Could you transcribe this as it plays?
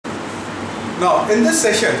Now in this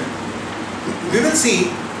session we will see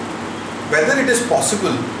whether it is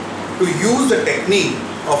possible to use the technique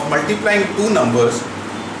of multiplying two numbers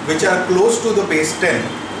which are close to the base 10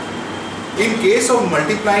 in case of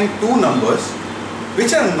multiplying two numbers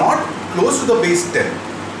which are not close to the base 10.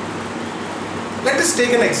 Let us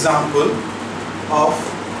take an example of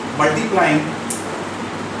multiplying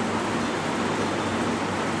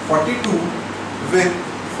 42 with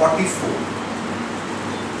 44.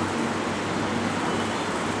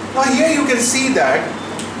 Now here you can see that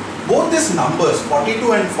both these numbers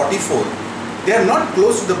 42 and 44, they are not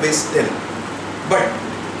close to the base 10, but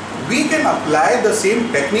we can apply the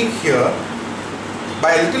same technique here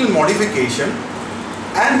by a little modification,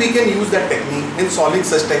 and we can use that technique in solving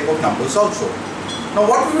such type of numbers also. Now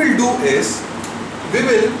what we will do is we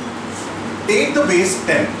will take the base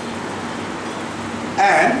 10,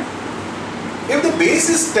 and if the base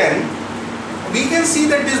is 10, we can see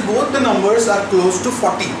that both the numbers are close to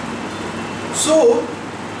 40. So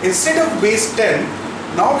instead of base 10,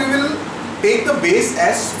 now we will take the base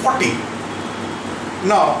as 40.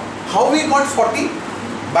 Now how we got 40?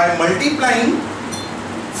 By multiplying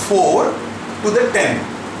 4 to the 10.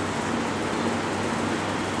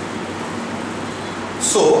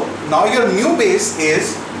 So now your new base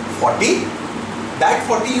is 40. That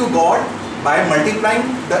 40 you got by multiplying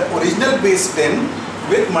the original base 10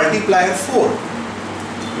 with multiplier 4.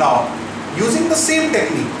 Now using the same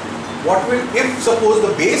technique, what will, if suppose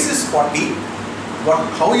the base is 40,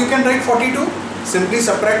 how you can write 42? Simply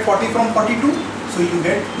subtract 40 from 42, so you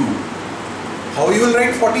get 2. How you will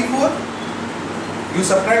write 44? You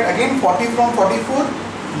subtract again 40 from 44,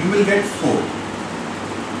 you will get 4.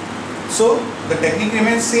 So the technique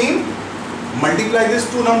remains same. Multiply these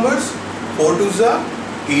two numbers. 4 2s are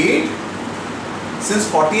 8. Since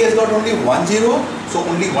 40 has got only one 0, so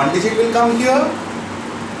only one digit will come here.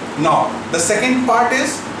 Now the second part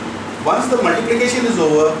is, once the multiplication is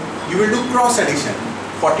over, you will do cross addition.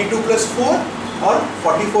 42 plus 4 or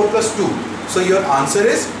 44 plus 2. So your answer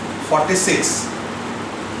is 46.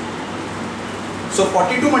 So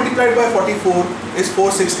 42 multiplied by 44 is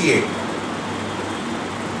 468.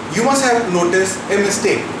 You must have noticed a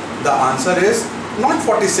mistake. The answer is not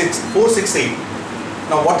 46, 468.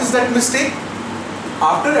 Now what is that mistake?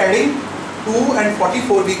 After adding 2 and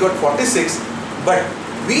 44 we got 46, but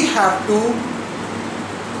we have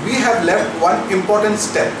left one important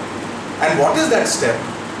step. And what is that step?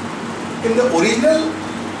 In the original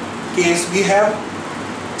case we have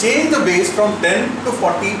changed the base from 10 to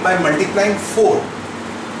 40 by multiplying 4.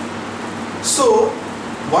 So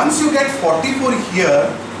once you get 44 here,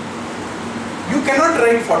 you cannot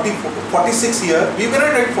write 46 here, you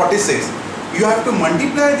cannot write 46. You have to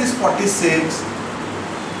multiply this 46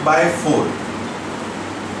 by 4.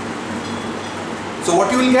 So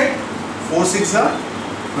what you will get? 4 6 are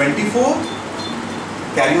 24,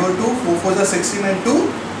 carry over 2, 4 4 are 16 and 2,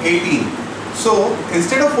 18. So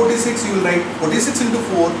instead of 46 you will write 46 into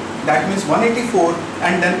 4, that means 184,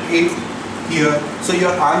 and then 8 here. So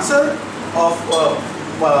your answer of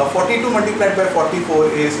 42 multiplied by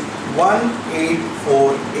 44 is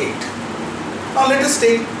 1848. Now let us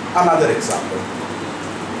take another example.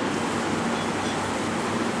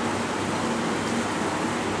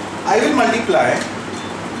 I will multiply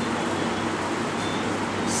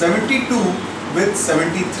 72 with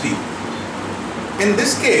 73. In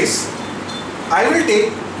this case, I will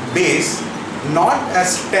take base not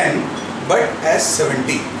as 10 but as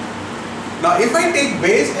 70. Now if I take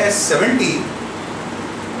base as 70,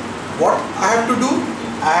 what I have to do?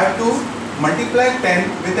 I have to multiply 10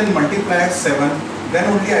 with a multiplier 7, then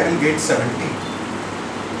only I will get 70.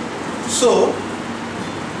 So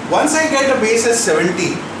once I get a base as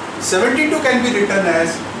 70, 72 can be written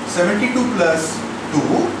as 72 plus 2,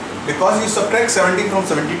 because you subtract 70 from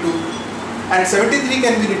 72, and 73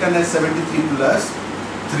 can be written as 73 plus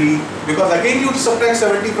 3, because again you subtract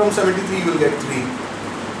 70 from 73, you will get 3.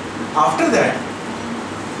 After that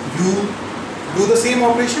you do the same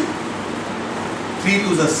operation. 3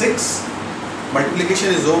 2s are 6,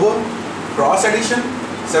 multiplication is over, cross addition,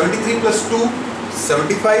 73 plus 2,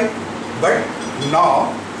 75, but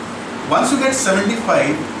now once you get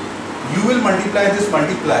 75, you will multiply this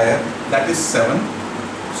multiplier, that is 7.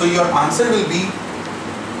 So your answer will be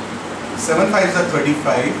 7 5s are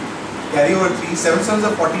 35, carry over 3, 7 7s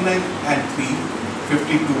are 49 and 3,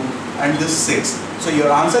 52, and this 6. So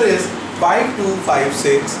your answer is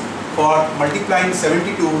 5256 for multiplying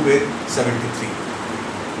 72 with 73.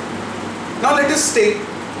 Now let us take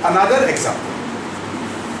another example.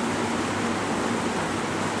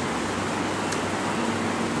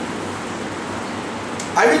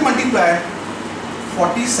 I will multiply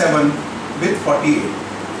 47 with 48.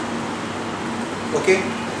 Okay.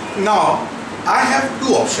 Now I have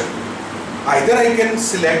two options. Either I can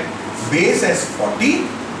select base as 40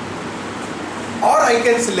 or I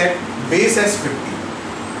can select base as 50.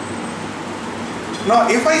 Now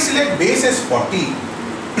if I select base as 40,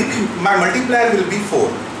 my multiplier will be 4.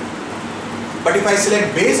 But if I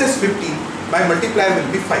select base as 50, my multiplier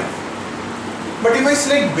will be 5. But if I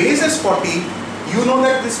select base as 40, you know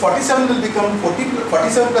that this 47 will become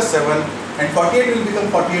 47 plus 7 and 48 will become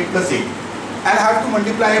 48 plus 8. And I have to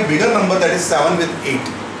multiply a bigger number, that is 7 with 8.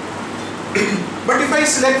 But if I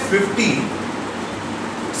select 50,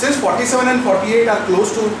 since 47 and 48 are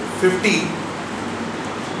close to 50,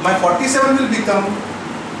 my 47 will become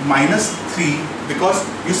minus 3 because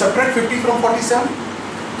you subtract 50 from 47,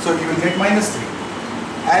 so you will get minus 3.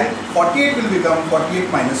 And 48 will become 48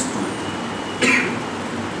 minus 2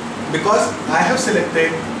 because I have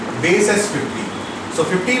selected base as 50. So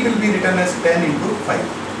 50 will be written as 10 into 5.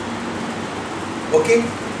 Okay.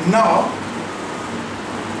 Now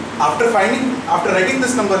after writing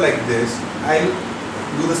this number like this, I'll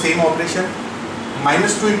do the same operation.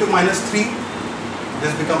 Minus 2 into minus 3,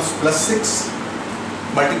 this becomes plus 6.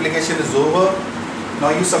 Multiplication is over.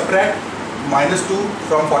 Now you subtract minus 2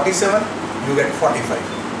 from 47, you get 45.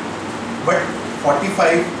 But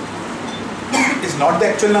 45 is not the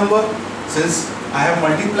actual number, since I have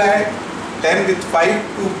multiplied 10 with 5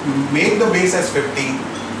 to make the base as 50.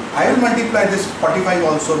 I will multiply this 45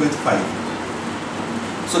 also with 5.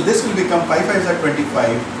 So this will become 5 5s are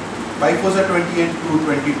 25, 5 4s are 20 and 2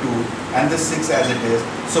 22, and this 6 as it is.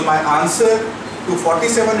 So my answer to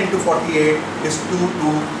 47 into 48 is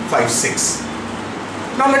 2256.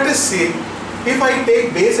 Now let us see if I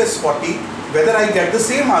take base as 40, whether I get the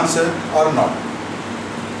same answer or not.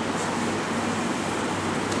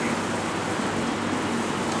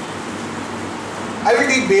 I will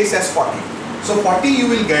take base as 40. So 40 you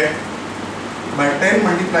will get by 10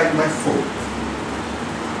 multiplied by 4.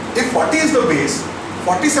 If 40 is the base,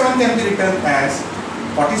 47 can be written as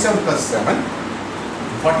 47 plus 7.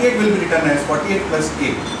 48 will be written as 48 plus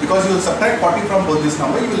 8. Because you will subtract 40 from both this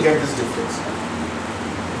number, you will get this difference.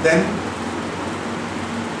 Then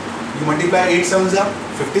you multiply 8 7s are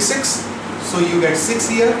 56. So you get 6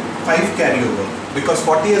 here, 5 carry over. Because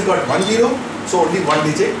 40 has got 1 0, so only 1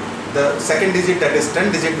 digit. The second digit, that is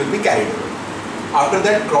 10 digit, will be carried over. After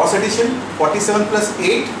that, cross addition, 47 plus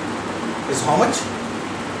 8 is how much?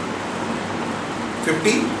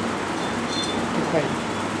 50?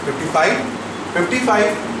 55.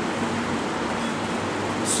 55.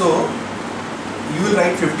 So you will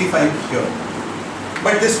write 55 here.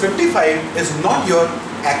 But this 55 is not your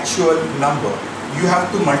actual number. You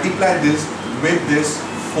have to multiply this with this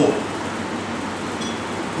 4.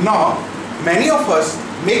 Now, many of us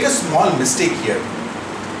make a small mistake here.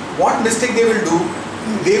 What mistake they will do?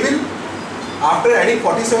 They will, after adding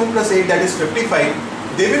 47 plus 8, that is 55,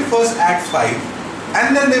 they will first add 5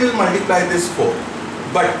 and then they will multiply this 4.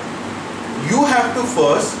 But you have to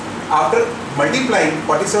first, after multiplying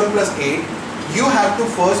 47 plus 8, you have to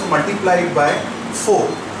first multiply it by 4.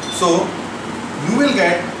 So you will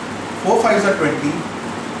get 4 5s are 20,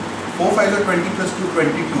 4 5s are 20 plus 2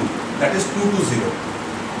 22, that is 2 to 0.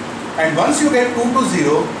 And once you get 2 to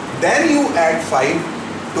 0, then you add 5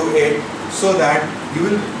 to it, so that you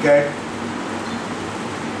will get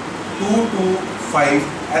 2 to 5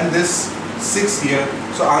 and this 6 here.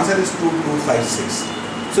 So answer is 2256.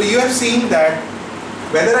 So you have seen that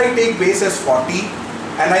whether I take base as 40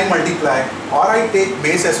 and I multiply, or I take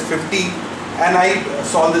base as 50 and I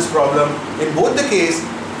solve this problem, in both the case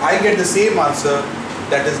I get the same answer,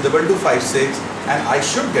 that is 2256, and I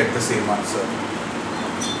should get the same answer.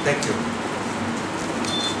 Thank you.